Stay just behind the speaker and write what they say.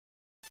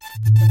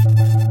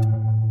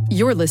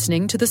You're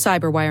listening to the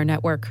Cyberwire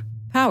Network,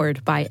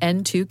 powered by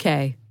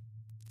N2K.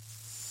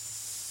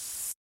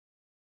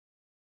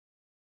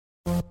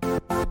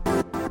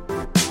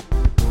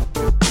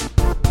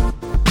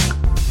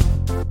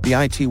 The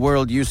IT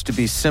world used to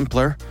be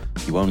simpler.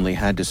 You only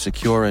had to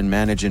secure and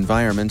manage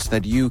environments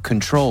that you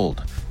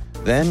controlled.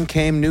 Then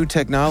came new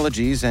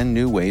technologies and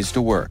new ways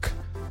to work.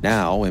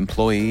 Now,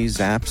 employees,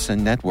 apps,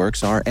 and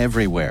networks are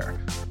everywhere.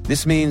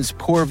 This means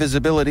poor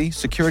visibility,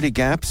 security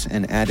gaps,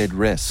 and added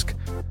risk.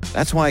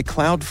 That's why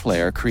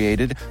Cloudflare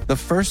created the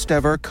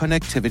first-ever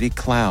connectivity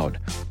cloud.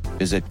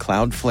 Visit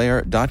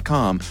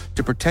cloudflare.com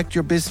to protect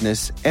your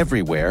business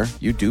everywhere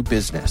you do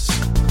business.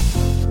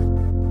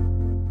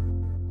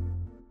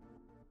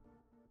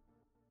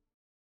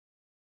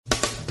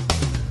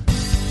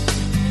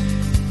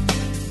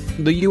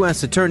 The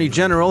U.S. Attorney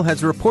General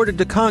has reported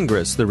to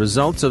Congress the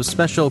results of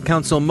Special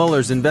Counsel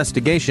Mueller's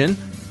investigation.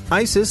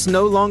 ISIS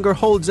no longer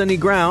holds any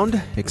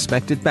ground.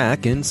 Expect it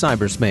back in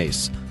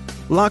cyberspace.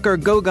 Locker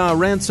Goga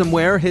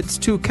ransomware hits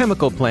 2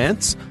 chemical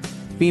plants.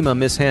 FEMA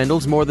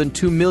mishandles more than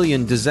 2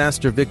 million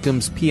disaster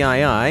victims'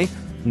 PII.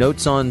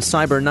 Notes on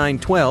Cyber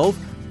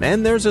 912.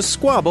 And there's a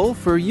squabble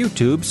for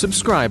YouTube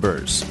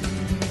subscribers.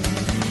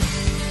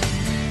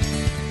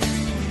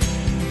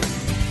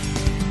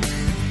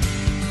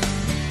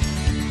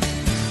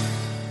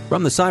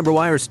 From the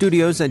CyberWire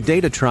studios at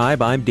Data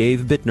Tribe, I'm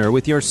Dave Bittner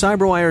with your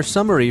CyberWire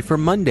summary for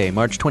Monday,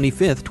 March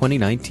 25,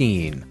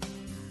 2019.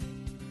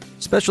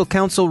 Special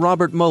Counsel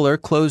Robert Mueller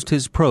closed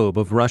his probe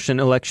of Russian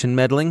election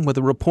meddling with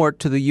a report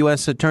to the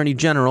U.S. Attorney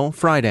General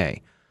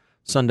Friday.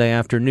 Sunday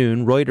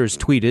afternoon, Reuters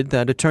tweeted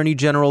that Attorney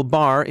General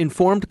Barr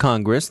informed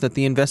Congress that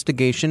the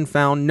investigation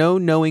found no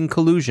knowing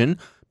collusion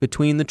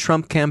between the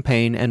Trump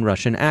campaign and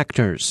Russian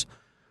actors.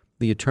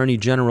 The Attorney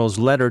General's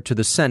letter to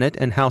the Senate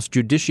and House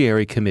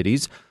Judiciary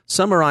Committees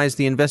summarized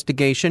the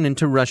investigation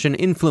into Russian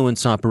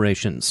influence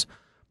operations.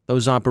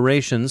 Those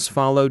operations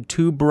followed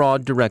 2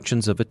 broad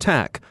directions of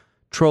attack: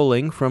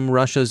 trolling from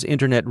Russia's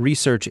Internet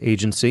Research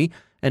Agency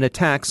and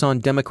attacks on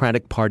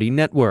Democratic Party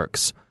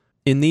networks.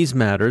 In these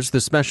matters, the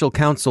special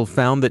counsel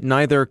found that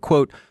neither,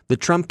 quote, the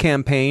Trump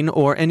campaign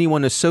or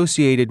anyone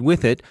associated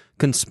with it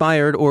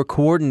conspired or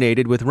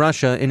coordinated with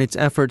Russia in its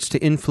efforts to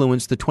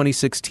influence the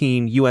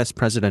 2016 U.S.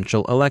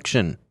 presidential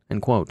election,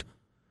 end quote.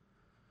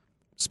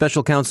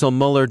 Special counsel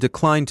Mueller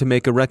declined to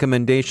make a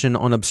recommendation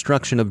on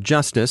obstruction of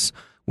justice,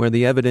 where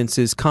the evidence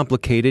is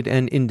complicated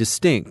and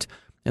indistinct,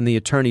 and the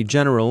Attorney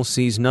General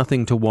sees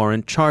nothing to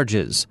warrant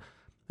charges.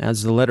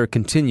 As the letter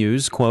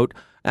continues, quote,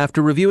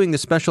 after reviewing the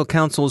special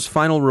counsel's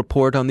final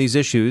report on these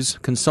issues,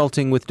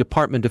 consulting with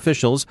department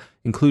officials,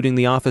 including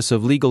the Office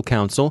of Legal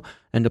Counsel,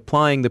 and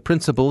applying the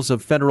principles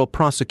of federal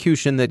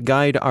prosecution that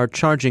guide our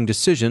charging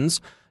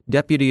decisions,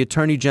 Deputy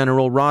Attorney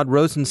General Rod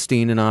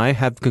Rosenstein and I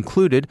have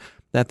concluded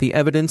that the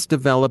evidence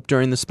developed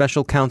during the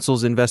special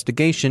counsel's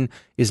investigation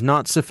is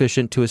not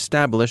sufficient to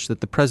establish that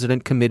the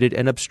president committed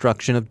an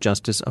obstruction of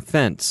justice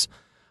offense.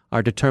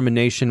 Our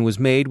determination was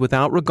made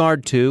without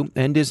regard to,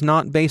 and is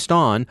not based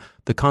on,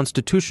 the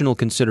constitutional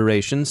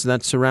considerations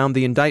that surround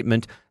the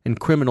indictment and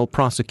criminal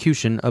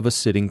prosecution of a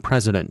sitting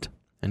president,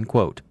 end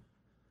quote.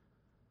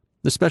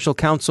 The special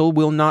counsel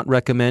will not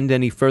recommend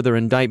any further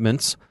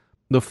indictments.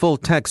 The full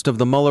text of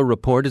the Mueller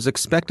report is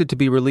expected to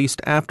be released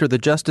after the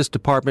Justice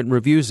Department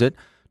reviews it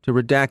to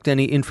redact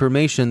any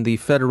information the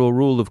Federal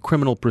Rule of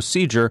Criminal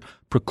Procedure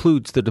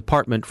precludes the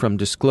department from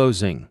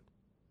disclosing.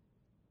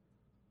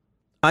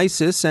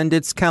 ISIS and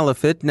its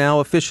caliphate now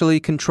officially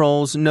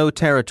controls no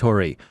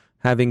territory,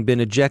 having been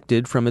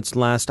ejected from its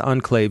last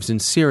enclaves in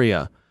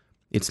Syria.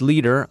 Its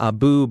leader,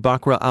 Abu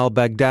Bakr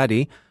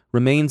al-Baghdadi,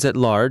 remains at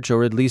large,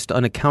 or at least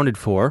unaccounted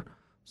for.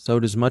 So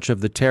does much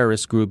of the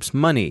terrorist group's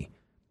money.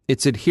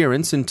 Its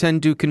adherents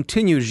intend to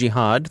continue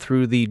jihad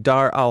through the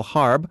Dar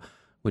al-Harb,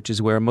 which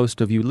is where most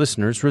of you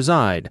listeners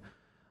reside.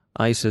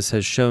 ISIS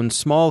has shown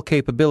small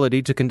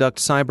capability to conduct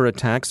cyber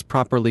attacks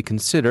properly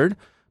considered,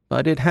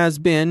 but it has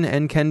been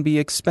and can be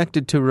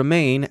expected to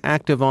remain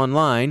active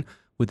online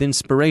with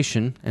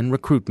inspiration and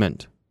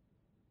recruitment.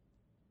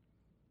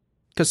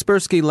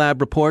 Kaspersky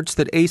Lab reports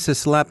that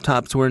Asus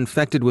laptops were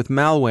infected with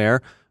malware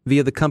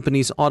via the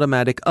company's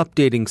automatic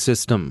updating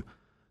system.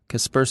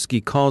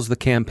 Kaspersky calls the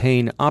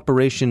campaign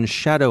Operation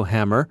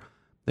Shadowhammer.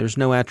 There's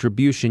no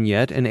attribution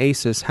yet, and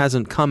Asus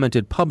hasn't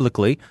commented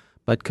publicly,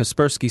 but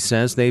Kaspersky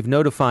says they've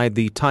notified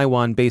the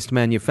Taiwan-based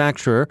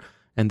manufacturer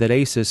and that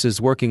Asus is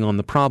working on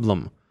the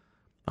problem.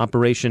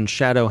 Operation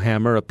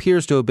Shadowhammer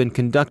appears to have been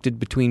conducted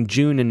between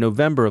June and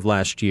November of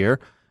last year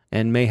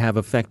and may have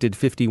affected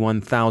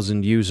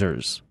 51,000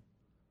 users.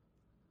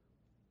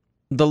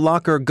 The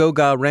Locker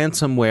Goga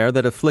ransomware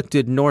that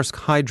afflicted Norsk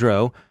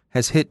Hydro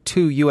has hit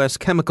 2 U.S.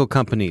 chemical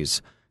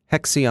companies,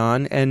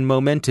 Hexion and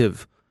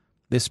Momentive.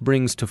 This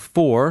brings to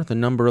 4 the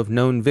number of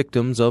known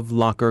victims of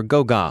Locker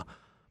Goga.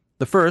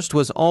 The first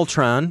was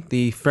Altran,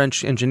 the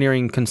French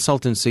engineering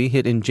consultancy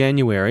hit in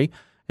January,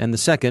 and the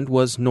second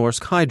was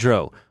Norsk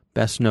Hydro,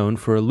 best known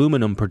for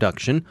aluminum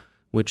production,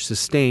 which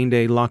sustained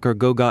a Locker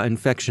Goga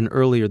infection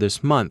earlier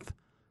this month.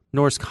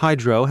 Norsk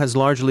Hydro has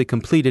largely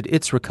completed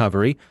its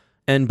recovery,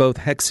 and both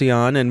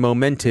Hexion and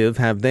Momentive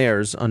have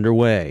theirs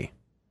underway.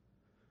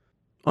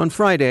 On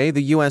Friday,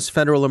 the U.S.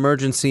 Federal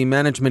Emergency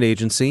Management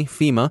Agency,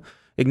 FEMA,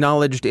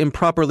 acknowledged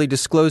improperly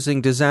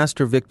disclosing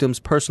disaster victims'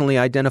 personally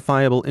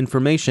identifiable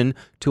information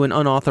to an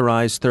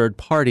unauthorized third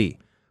party.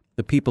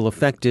 The people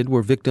affected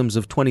were victims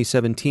of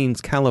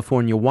 2017's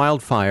California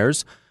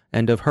wildfires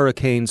and of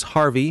Hurricanes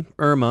Harvey,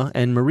 Irma,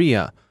 and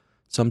Maria.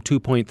 Some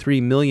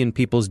 2.3 million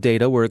people's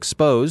data were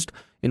exposed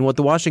in what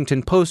the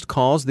Washington Post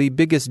calls the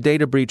biggest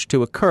data breach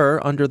to occur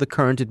under the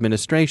current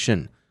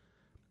administration.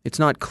 It's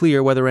not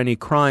clear whether any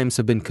crimes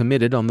have been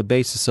committed on the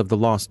basis of the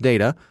lost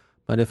data,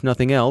 but if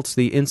nothing else,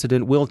 the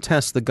incident will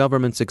test the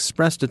government's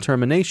express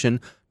determination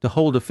to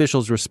hold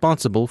officials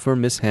responsible for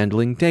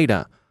mishandling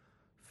data.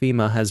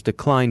 FEMA has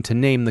declined to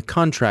name the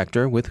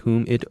contractor with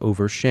whom it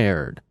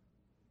overshared.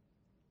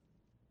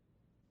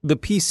 The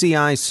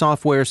PCI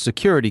Software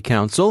Security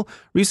Council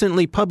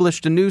recently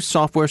published a new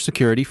software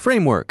security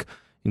framework,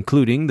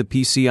 including the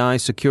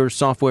PCI Secure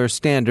Software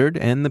Standard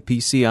and the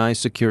PCI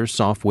Secure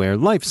Software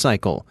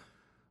Lifecycle.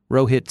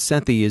 Rohit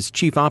Sethi is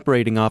Chief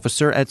Operating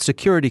Officer at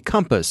Security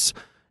Compass,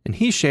 and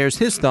he shares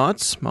his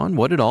thoughts on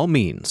what it all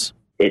means.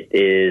 It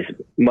is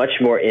much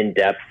more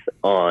in-depth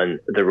on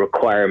the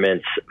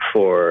requirements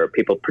for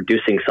people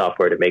producing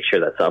software to make sure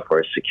that software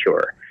is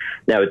secure.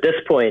 Now, at this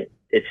point,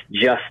 it's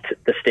just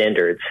the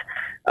standards.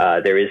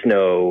 There is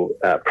no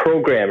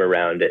program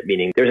around it,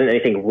 meaning there isn't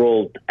anything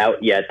rolled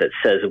out yet that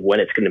says when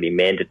it's going to be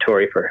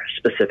mandatory for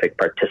specific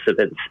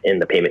participants in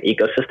the payment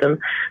ecosystem,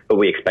 but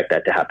we expect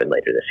that to happen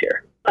later this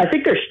year. I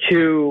think there's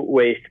two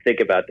ways to think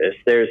about this.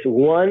 There's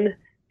one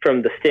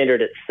from the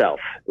standard itself,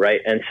 right?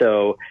 And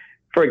so,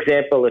 for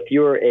example, if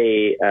you're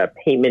a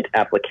payment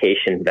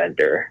application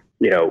vendor,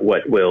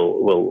 what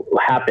will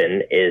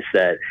happen is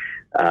that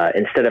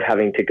instead of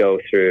having to go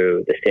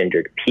through the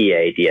standard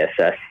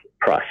PA/DSS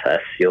process,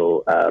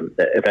 you'll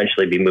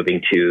eventually be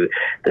moving to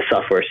the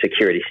software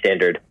security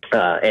standard,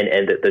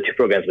 and the two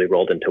programs will be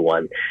rolled into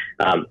one.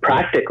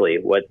 Practically,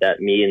 what that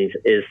means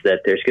is that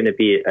there's going to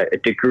be a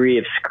degree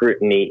of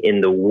scrutiny in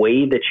the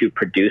way that you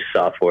produce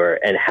software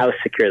and how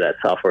secure that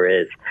software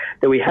is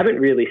that we haven't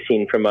really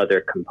seen from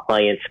other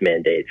compliance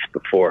mandates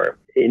before.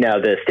 Now,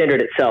 the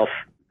standard itself,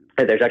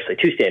 there's actually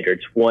two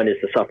standards. One is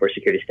the software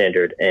security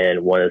standard,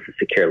 and one is the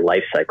secure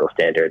lifecycle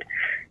standard.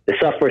 The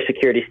software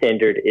security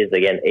standard is,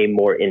 again, a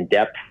more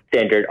in-depth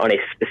standard on a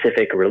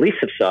specific release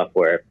of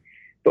software.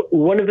 But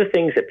one of the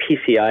things that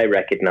PCI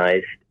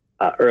recognized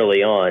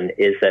early on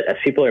is that as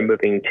people are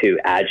moving to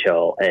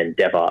Agile and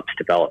DevOps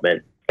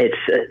development, it's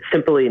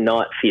simply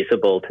not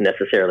feasible to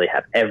necessarily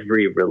have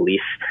every release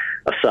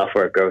of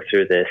software go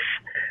through this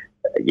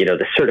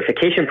the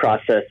certification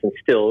process and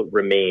still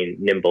remain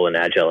nimble and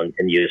agile and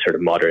use sort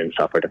of modern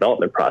software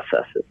development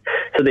processes.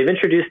 So they've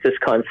introduced this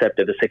concept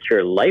of a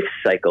secure life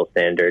cycle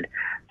standard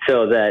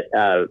so that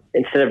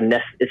instead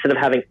of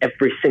having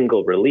every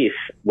single release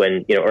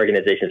when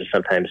organizations are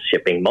sometimes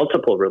shipping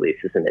multiple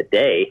releases in a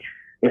day,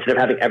 instead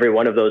of having every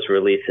one of those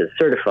releases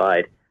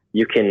certified,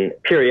 you can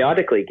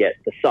periodically get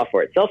the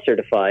software itself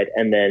certified,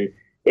 and then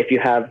if you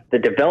have the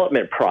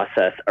development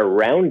process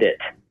around it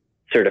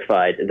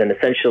certified, then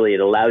essentially it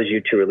allows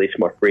you to release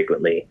more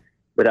frequently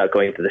without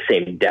going through the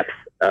same depth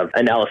of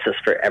analysis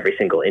for every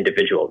single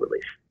individual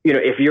release.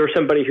 If you're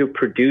somebody who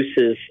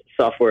produces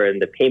software in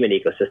the payment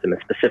ecosystem, and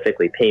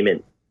specifically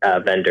payment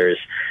vendors,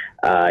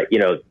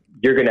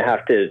 you're going to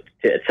have to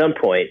at some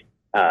point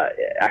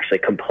actually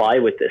comply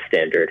with this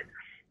standard.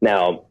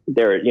 Now,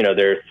 there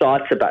are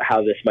thoughts about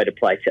how this might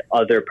apply to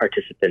other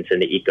participants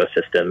in the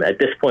ecosystem. At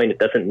this point, it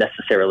doesn't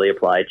necessarily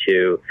apply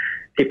to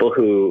people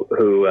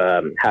who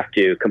have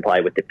to comply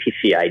with the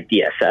PCI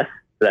DSS.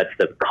 That's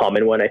the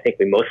common one I think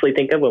we mostly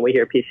think of when we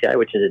hear PCI,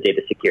 which is a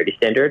data security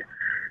standard.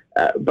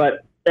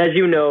 But as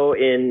you know,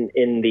 in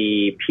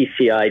the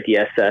PCI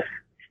DSS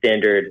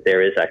standard,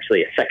 there is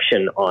actually a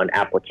section on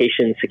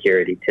application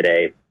security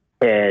today.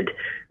 And,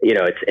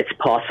 it's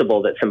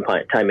possible that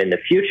sometime in the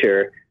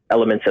future,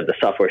 elements of the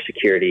software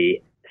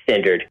security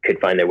standard could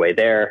find their way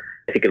there.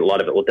 I think a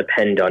lot of it will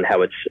depend on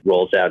how it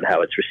rolls out and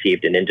how it's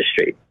received in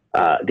industry.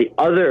 The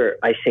other,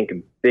 I think,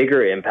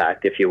 bigger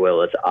impact, if you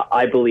will, is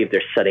I believe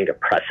they're setting a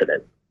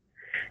precedent.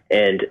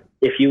 And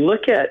if you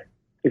look at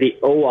the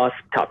OWASP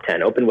Top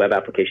 10, Open Web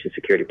Application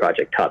Security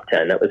Project Top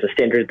 10, that was a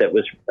standard that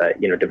was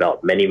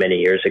developed many, many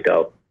years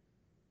ago.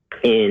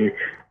 In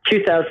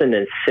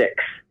 2006,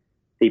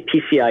 the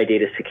PCI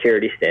Data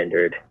Security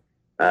Standard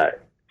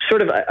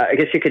I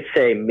guess you could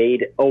say,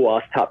 made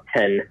OWASP Top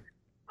 10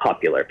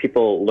 popular.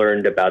 People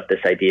learned about this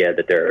idea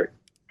that there are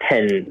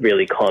 10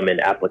 really common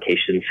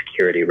application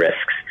security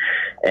risks.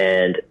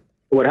 And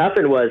what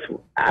happened was,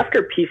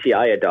 after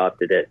PCI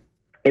adopted it,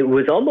 it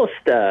was almost,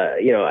 I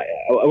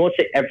won't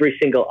say every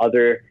single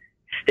other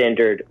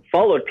standard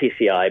followed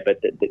PCI, but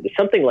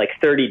something like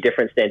 30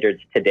 different standards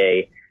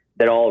today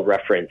that all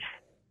reference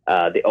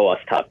the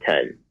OWASP Top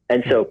 10.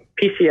 And so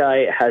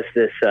PCI has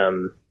this,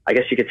 I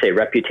guess you could say,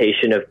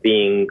 reputation of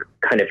being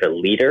kind of a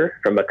leader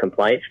from a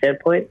compliance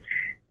standpoint.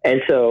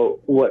 And so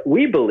what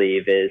we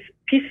believe is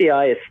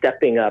PCI is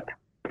stepping up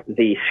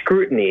the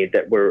scrutiny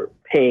that we're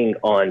paying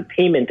on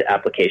payment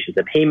applications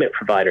and payment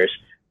providers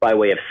by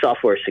way of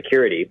software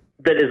security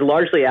that is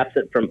largely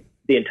absent from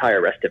the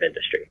entire rest of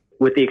industry.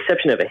 With the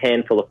exception of a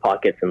handful of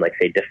pockets in, like,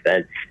 say,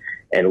 defense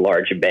and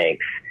large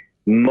banks,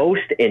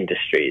 most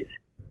industries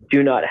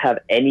do not have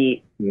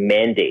any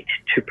mandate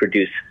to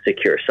produce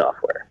secure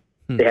software.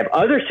 They have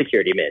other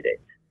security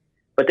mandates,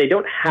 but they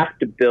don't have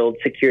to build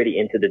security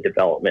into the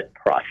development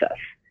process.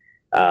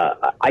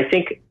 I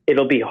think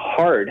it'll be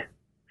hard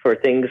for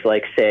things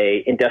like,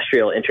 say,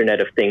 industrial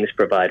Internet of Things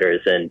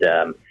providers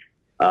and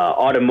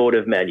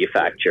automotive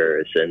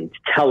manufacturers and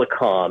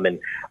telecom and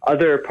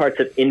other parts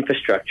of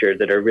infrastructure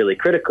that are really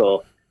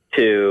critical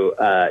to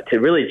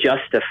really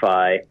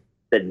justify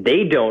that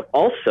they don't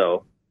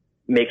also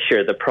make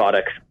sure the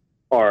products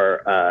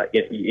are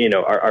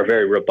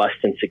very robust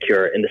and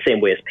secure in the same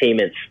way as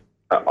payments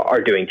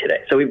are doing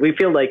today. So we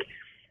feel like,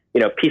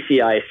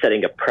 PCI is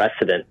setting a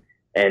precedent,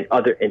 and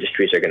other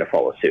industries are going to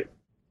follow suit.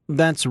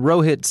 That's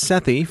Rohit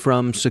Sethi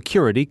from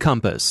Security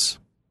Compass.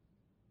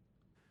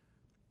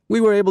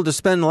 We were able to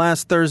spend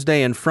last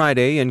Thursday and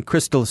Friday in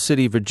Crystal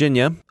City,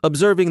 Virginia,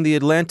 observing the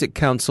Atlantic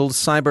Council's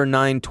Cyber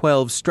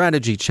 912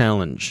 Strategy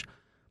Challenge.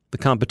 The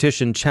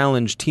competition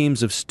challenged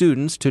teams of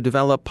students to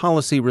develop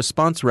policy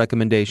response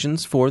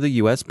recommendations for the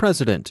U.S.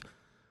 president.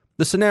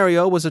 The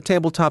scenario was a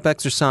tabletop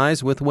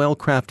exercise with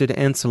well-crafted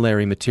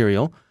ancillary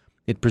material.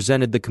 It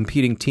presented the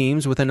competing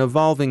teams with an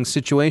evolving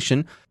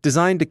situation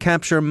designed to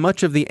capture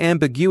much of the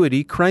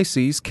ambiguity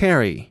crises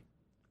carry.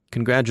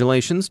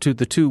 Congratulations to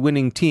the two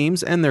winning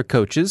teams and their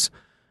coaches.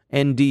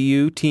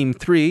 NDU Team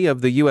 3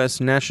 of the U.S.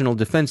 National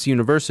Defense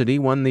University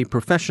won the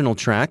professional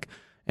track,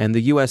 and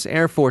the U.S.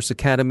 Air Force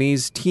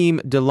Academy's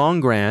Team de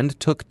Longrand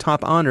took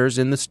top honors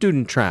in the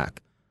student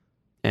track.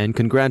 And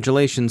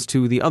congratulations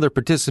to the other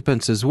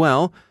participants as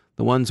well.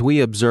 The ones we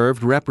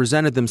observed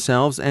represented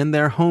themselves and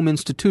their home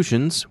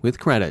institutions with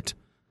credit.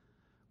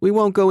 We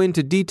won't go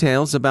into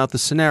details about the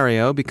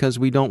scenario because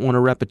we don't want a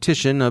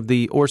repetition of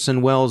the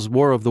Orson Welles'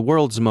 War of the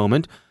Worlds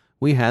moment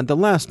we had the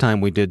last time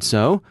we did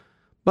so,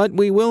 but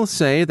we will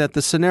say that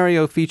the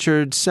scenario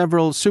featured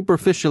several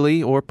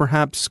superficially or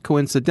perhaps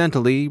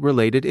coincidentally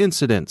related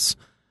incidents.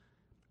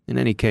 In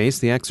any case,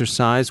 the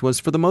exercise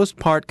was for the most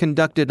part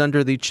conducted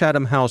under the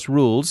Chatham House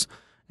rules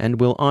and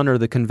will honor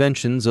the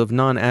conventions of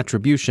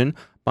non-attribution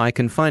by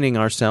confining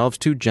ourselves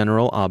to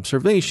general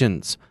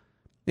observations.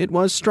 It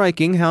was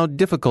striking how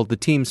difficult the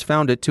teams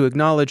found it to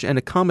acknowledge and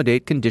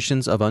accommodate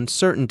conditions of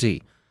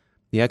uncertainty.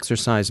 The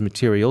exercise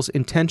materials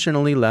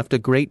intentionally left a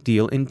great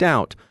deal in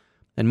doubt,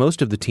 and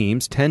most of the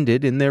teams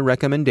tended in their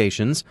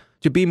recommendations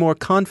to be more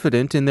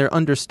confident in their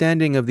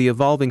understanding of the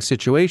evolving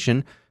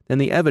situation than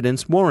the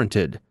evidence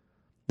warranted.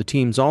 The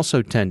teams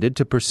also tended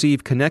to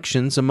perceive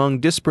connections among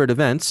disparate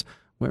events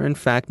where in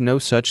fact no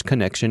such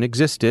connection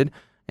existed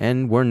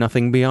and were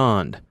nothing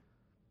beyond.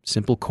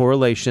 Simple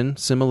correlation,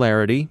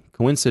 similarity,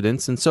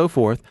 coincidence, and so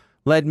forth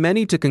led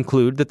many to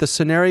conclude that the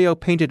scenario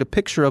painted a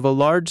picture of a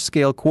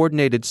large-scale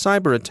coordinated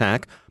cyber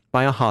attack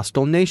by a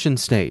hostile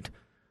nation-state.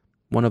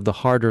 One of the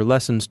harder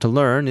lessons to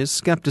learn is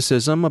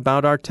skepticism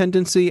about our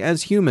tendency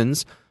as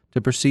humans to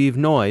perceive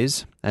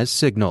noise as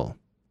signal.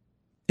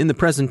 In the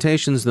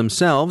presentations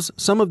themselves,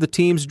 some of the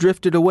teams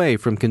drifted away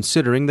from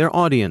considering their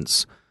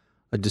audience.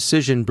 A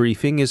decision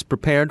briefing is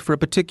prepared for a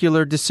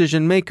particular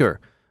decision-maker,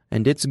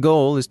 and its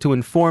goal is to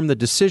inform the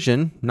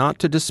decision, not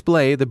to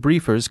display the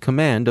briefer's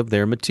command of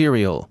their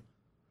material.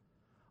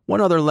 One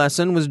other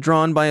lesson was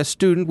drawn by a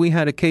student we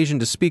had occasion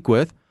to speak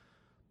with.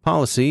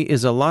 Policy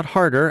is a lot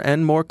harder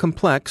and more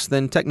complex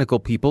than technical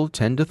people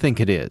tend to think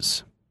it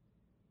is.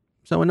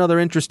 So another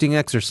interesting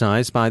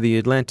exercise by the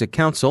Atlantic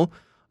Council,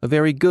 a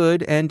very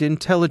good and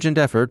intelligent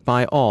effort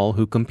by all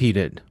who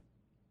competed.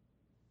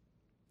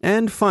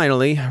 And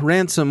finally,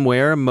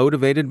 ransomware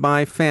motivated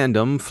by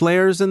fandom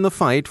flares in the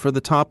fight for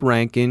the top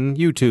rank in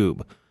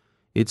YouTube.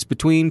 It's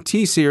between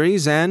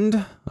T-Series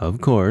and,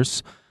 of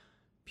course,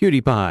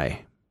 PewDiePie.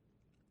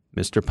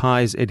 Mr.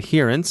 Pie's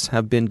adherents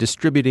have been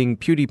distributing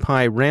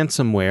PewDiePie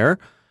ransomware,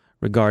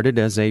 regarded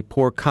as a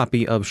poor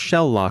copy of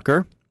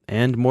ShellLocker,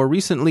 and more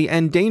recently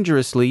and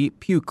dangerously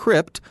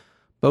PewCrypt,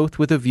 both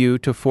with a view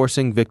to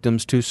forcing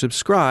victims to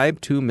subscribe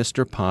to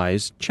Mr.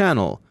 Pie's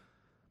channel.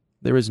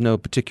 There is no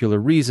particular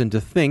reason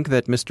to think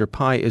that Mr.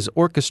 Pie is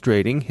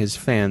orchestrating his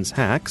fans'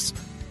 hacks.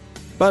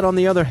 But on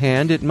the other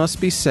hand, it must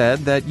be said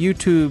that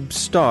YouTube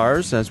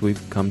stars, as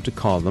we've come to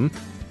call them,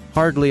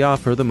 hardly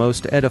offer the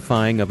most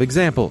edifying of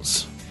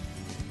examples.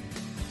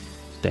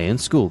 Stay in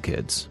school,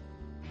 kids.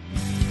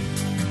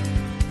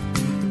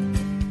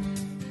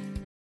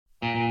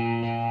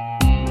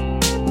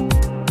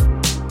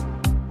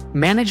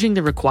 Managing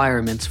the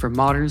requirements for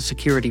modern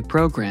security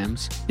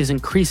programs is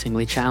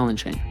increasingly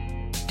challenging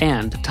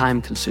and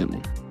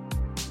time-consuming.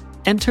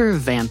 Enter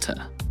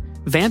Vanta.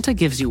 Vanta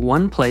gives you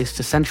one place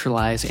to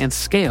centralize and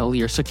scale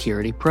your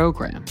security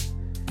program.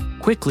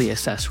 Quickly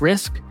assess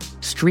risk,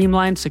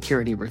 streamline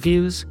security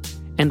reviews,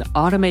 and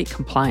automate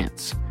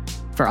compliance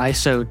for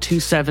ISO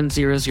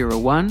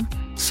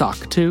 27001,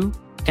 SOC 2,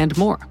 and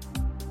more.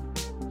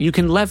 You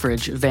can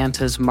leverage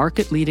Vanta's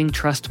market-leading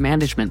trust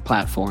management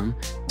platform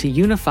to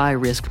unify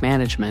risk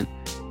management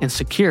and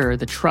secure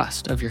the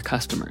trust of your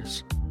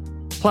customers.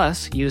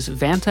 Plus, use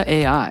Vanta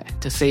AI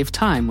to save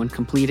time when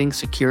completing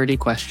security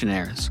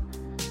questionnaires.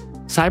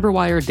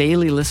 CyberWire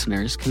Daily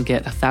listeners can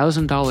get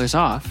 $1,000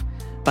 off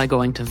by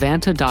going to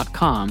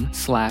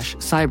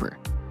vanta.com/cyber.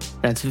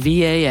 That's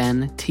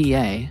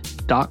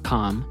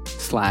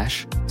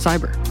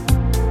VANTA.com/cyber.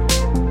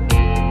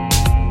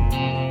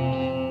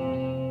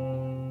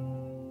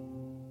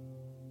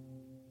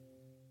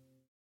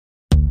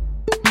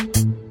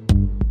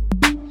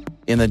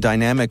 In the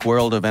dynamic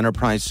world of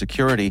enterprise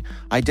security,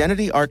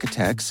 identity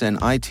architects and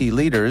IT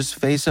leaders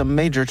face a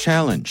major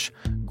challenge.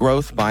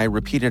 Growth by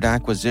repeated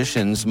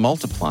acquisitions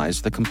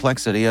multiplies the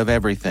complexity of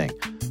everything.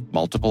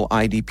 Multiple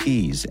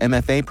IDPs,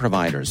 MFA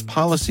providers,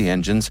 policy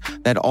engines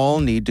that all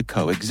need to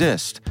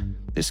coexist.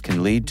 This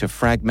can lead to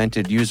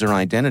fragmented user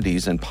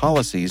identities and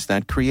policies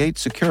that create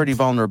security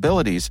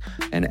vulnerabilities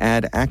and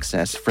add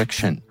access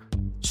friction.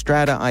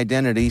 Strata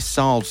Identity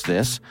solves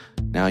this.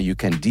 Now you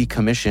can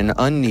decommission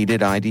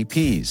unneeded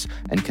IDPs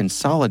and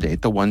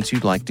consolidate the ones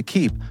you'd like to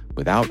keep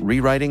without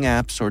rewriting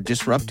apps or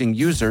disrupting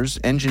users,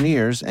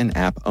 engineers, and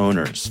app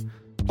owners.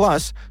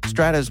 Plus,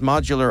 Strata's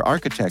modular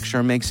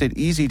architecture makes it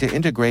easy to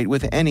integrate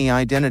with any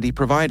identity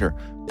provider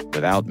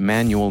without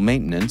manual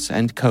maintenance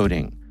and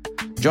coding.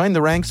 Join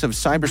the ranks of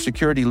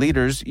cybersecurity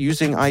leaders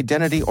using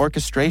identity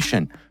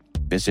orchestration.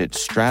 Visit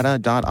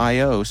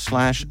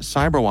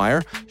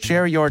strata.io/cyberwire,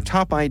 share your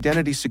top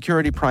identity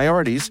security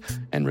priorities,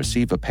 and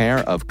receive a pair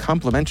of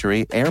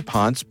complimentary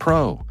AirPods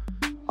Pro.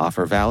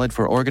 Offer valid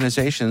for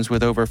organizations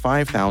with over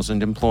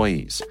 5,000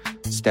 employees.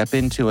 Step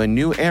into a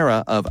new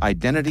era of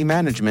identity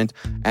management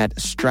at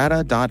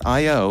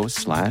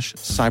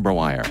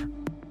strata.io/cyberwire.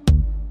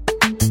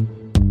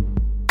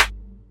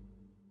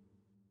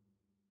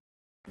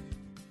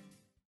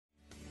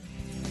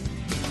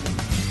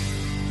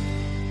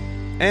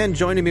 And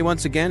joining me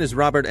once again is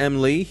Robert M.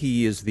 Lee.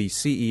 He is the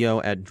CEO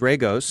at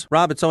Dragos.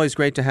 Rob, it's always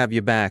great to have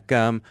you back.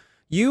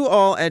 You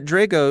all at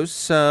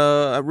Dragos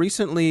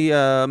recently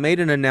made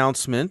an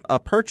announcement, a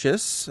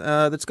purchase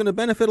that's going to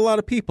benefit a lot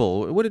of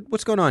people.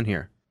 What's going on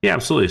here? Yeah,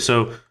 absolutely.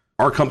 So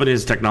our company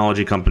is a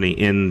technology company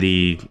in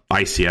the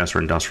ICS or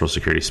industrial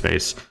security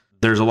space.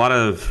 There's a lot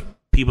of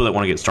people that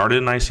want to get started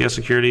in ICS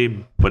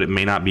security, but it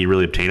may not be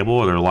really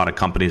obtainable. There are a lot of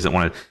companies that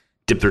want to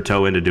dip their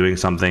toe into doing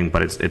something,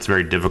 but it's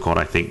very difficult,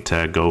 I think,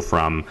 to go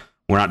from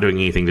we're not doing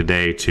anything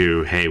today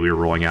to, hey, we're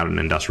rolling out an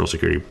industrial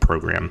security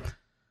program.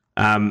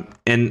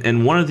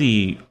 And one of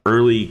the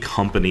early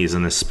companies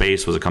in this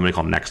space was a company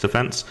called Next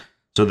Defense.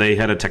 So they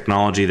had a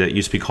technology that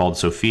used to be called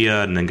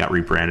Sophia and then got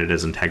rebranded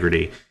as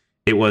Integrity.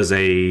 It was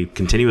a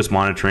continuous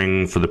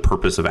monitoring for the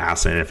purpose of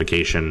asset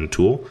identification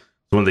tool.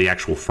 One of the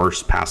actual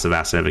first passive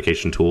asset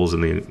identification tools in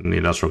the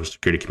industrial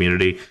security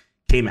community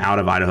came out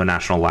of Idaho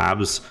National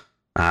Labs.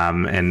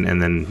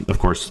 And then, of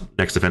course,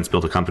 Next Defense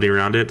built a company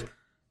around it.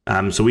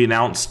 So we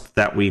announced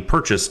that we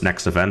purchased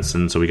Next Defense,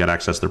 and so we got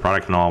access to their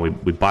product and all.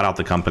 We bought out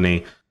the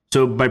company.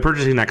 So by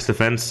purchasing Next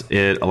Defense,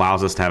 it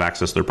allows us to have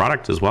access to their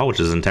product as well, which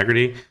is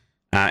Integrity.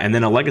 And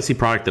then a legacy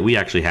product that we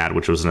actually had,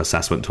 which was an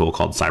assessment tool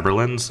called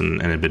CyberLens,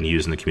 and had been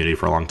used in the community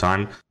for a long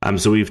time.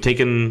 So we've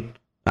taken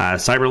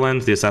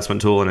CyberLens, the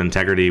assessment tool, and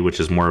Integrity, which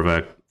is more of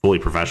a fully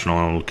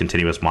professional,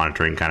 continuous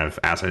monitoring kind of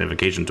asset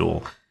identification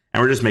tool,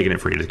 and we're just making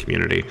it free to the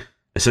community.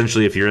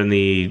 Essentially, if you're in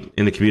the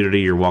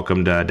community, you're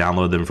welcome to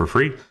download them for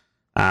free.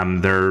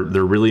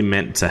 They're really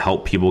meant to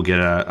help people get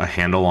a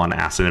handle on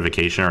asset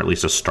identification, or at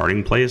least a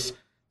starting place.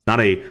 It's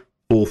not a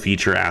full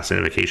feature asset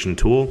identification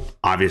tool.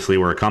 Obviously,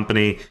 we're a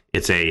company.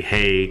 It's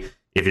hey,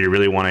 if you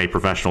really want a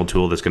professional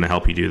tool that's going to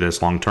help you do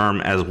this long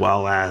term, as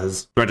well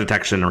as threat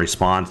detection and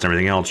response and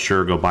everything else,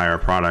 sure, go buy our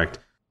product.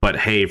 But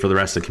hey, for the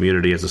rest of the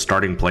community, as a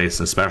starting place,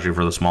 especially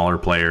for the smaller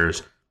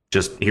players,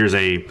 just here's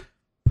a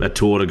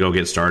tool to go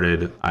get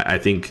started. I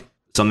think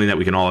something that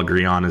we can all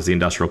agree on is the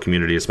industrial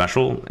community is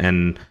special,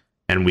 and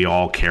we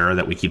all care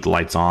that we keep the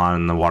lights on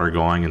and the water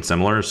going and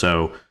similar.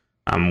 So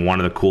one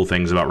of the cool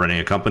things about running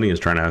a company is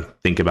trying to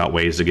think about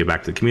ways to give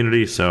back to the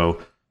community.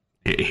 So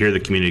here the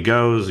community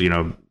goes,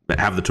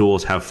 have the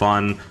tools, have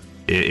fun.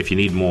 If you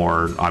need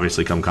more,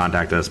 obviously come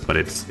contact us, but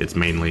it's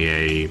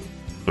mainly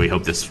we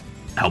hope this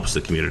helps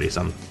the community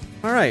some.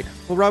 All right.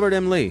 Well, Robert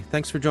M. Lee,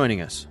 thanks for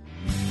joining us.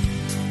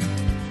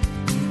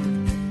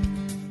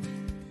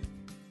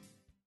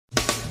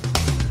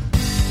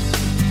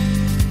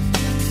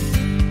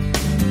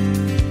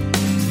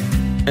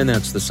 And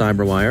that's the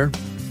Cyberwire.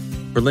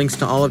 For links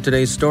to all of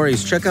today's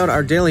stories, check out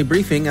our daily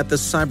briefing at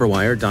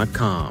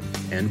thecyberwire.com.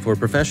 And for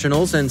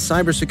professionals and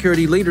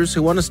cybersecurity leaders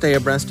who want to stay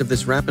abreast of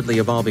this rapidly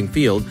evolving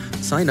field,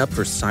 sign up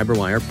for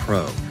CyberWire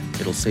Pro.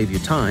 It'll save you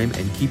time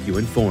and keep you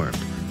informed.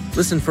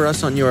 Listen for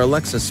us on your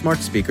Alexa smart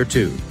speaker,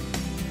 too.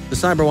 The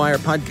Cyberwire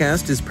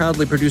podcast is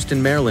proudly produced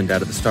in Maryland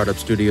out of the startup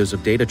studios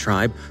of Data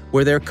Tribe,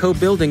 where they're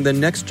co-building the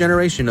next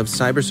generation of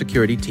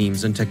cybersecurity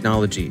teams and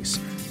technologies.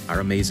 Our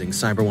amazing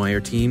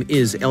CyberWire team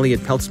is Elliot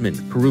Peltzman,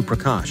 Puru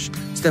Prakash,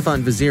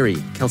 Stefan Vaziri,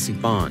 Kelsey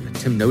Bond,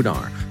 Tim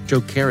Nodar,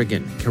 Joe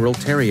Kerrigan, Carol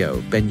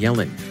Terrio, Ben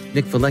Yellen,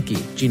 Nick Valecki,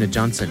 Gina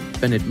Johnson,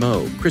 Bennett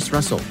Moe, Chris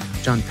Russell,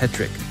 John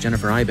Petrick,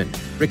 Jennifer Iben,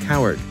 Rick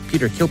Howard,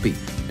 Peter Kilpie,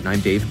 and I'm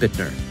Dave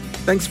Bittner.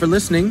 Thanks for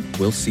listening.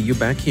 We'll see you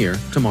back here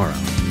tomorrow.